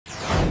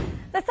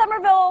The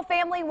Somerville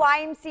Family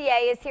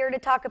YMCA is here to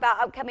talk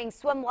about upcoming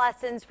swim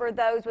lessons for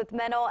those with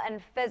mental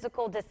and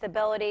physical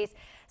disabilities.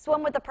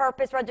 Swim with a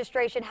Purpose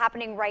registration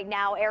happening right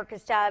now. Erica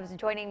Stubbs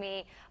joining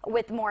me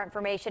with more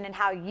information and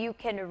how you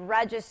can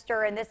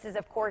register. And this is,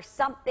 of course,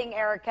 something,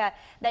 Erica,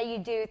 that you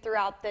do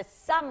throughout the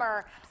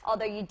summer,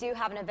 although you do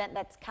have an event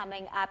that's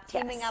coming up,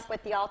 teaming up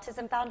with the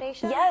Autism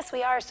Foundation. Yes,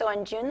 we are. So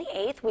on June the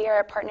 8th, we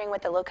are partnering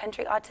with the Low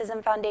Country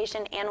Autism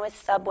Foundation and with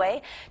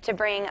Subway to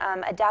bring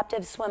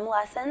adaptive swim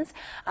lessons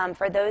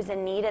for those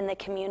in need in the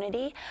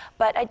community.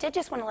 But I did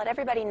just want to let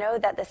everybody know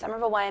that the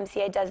Somerville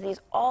YMCA does these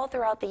all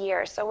throughout the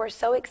year. So we're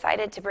so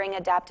excited to bring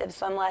adaptive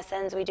swim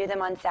lessons. We do them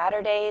on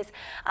Saturdays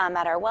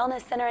at our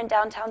Wellness Center in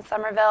downtown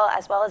Somerville,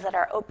 as well as at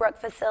our Oak Brook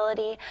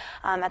facility.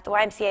 At the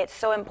YMCA, it's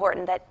so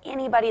important that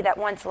anybody that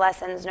wants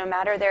lessons, no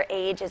matter their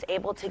age, is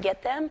able to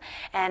get them.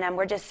 And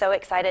we're just so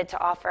excited to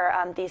offer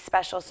these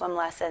special swim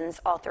lessons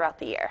all throughout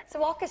the year. So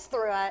walk us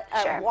through it.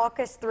 Walk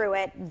us through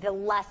it, the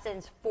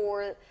lessons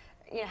for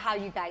how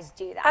you guys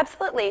do that.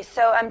 Absolutely.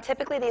 So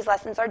typically these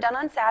lessons are done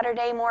on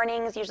Saturday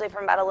mornings, usually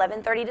from about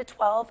 11:30 to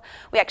 12.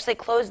 We actually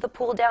close the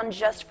pool down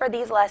just for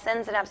these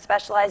lessons and have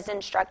specialized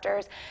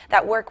instructors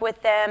that work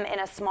with them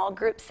in a small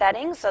group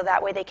setting, so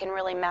that way they can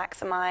really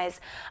maximize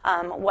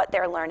what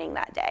they're learning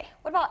that day.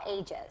 What about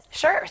ages?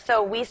 Sure.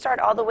 So we start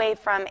all the way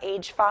from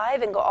age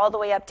 5 and go all the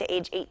way up to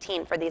age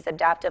 18 for these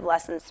adaptive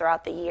lessons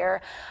throughout the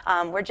year.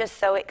 We're just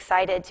so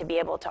excited to be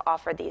able to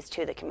offer these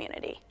to the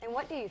community. And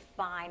what do you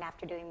find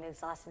after doing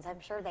these lessons? I'm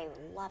sure they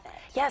love it.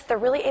 Yes, they're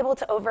really able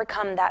to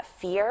overcome that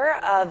fear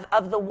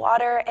of the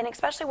water, and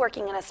especially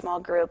working in a small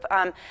group.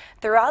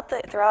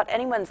 Throughout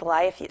anyone's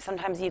life,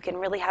 sometimes you can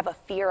really have a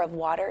fear of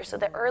water. So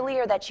the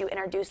earlier that you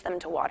introduce them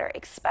to water,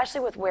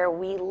 especially with where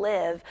we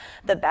live,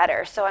 the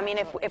better. So I mean,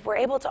 if we're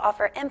able to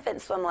offer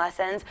infant swim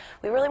lessons,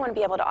 we really want to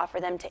be able to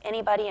offer them to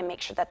anybody and make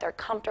sure that they're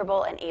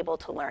comfortable and able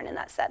to learn in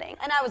that setting.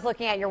 And I was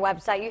looking at your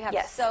website. You have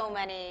so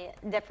many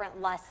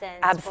different lessons.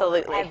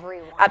 Absolutely. For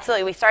everyone.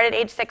 Absolutely. We start at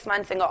age 6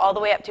 months and go all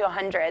the way up to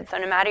 100. So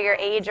no matter your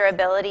age or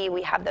ability,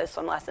 we have those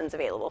swim lessons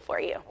available for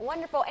you.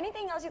 Wonderful.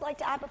 Anything else you'd like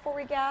to add before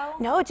we go?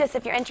 No, just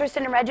if you're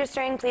interested in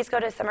registering, please go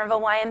to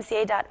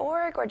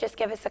somervilleymca.org or just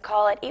give us a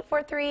call at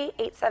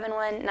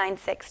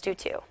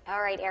 843-871-9622.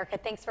 All right, Erica,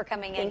 thanks for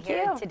coming in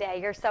here today.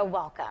 You're so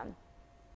welcome.